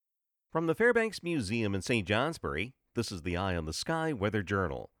From the Fairbanks Museum in St. Johnsbury, this is the Eye on the Sky Weather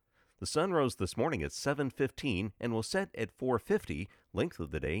Journal. The sun rose this morning at 7:15 and will set at 4:50, length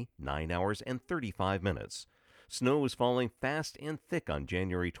of the day 9 hours and 35 minutes. Snow is falling fast and thick on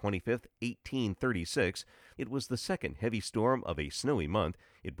January 25th, 1836. It was the second heavy storm of a snowy month.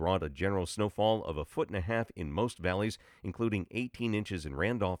 It brought a general snowfall of a foot and a half in most valleys, including 18 inches in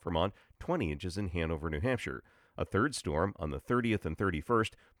Randolph, Vermont, 20 inches in Hanover, New Hampshire. A third storm on the 30th and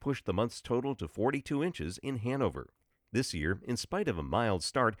 31st pushed the month's total to 42 inches in Hanover. This year, in spite of a mild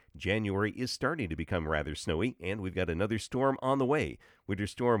start, January is starting to become rather snowy, and we've got another storm on the way. Winter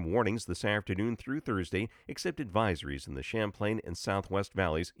storm warnings this afternoon through Thursday, except advisories in the Champlain and Southwest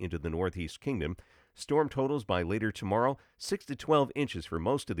valleys into the Northeast Kingdom. Storm totals by later tomorrow, 6 to 12 inches for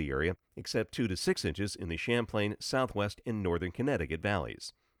most of the area, except 2 to 6 inches in the Champlain, Southwest, and Northern Connecticut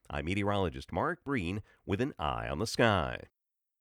valleys. I'm meteorologist Mark Breen with an eye on the sky.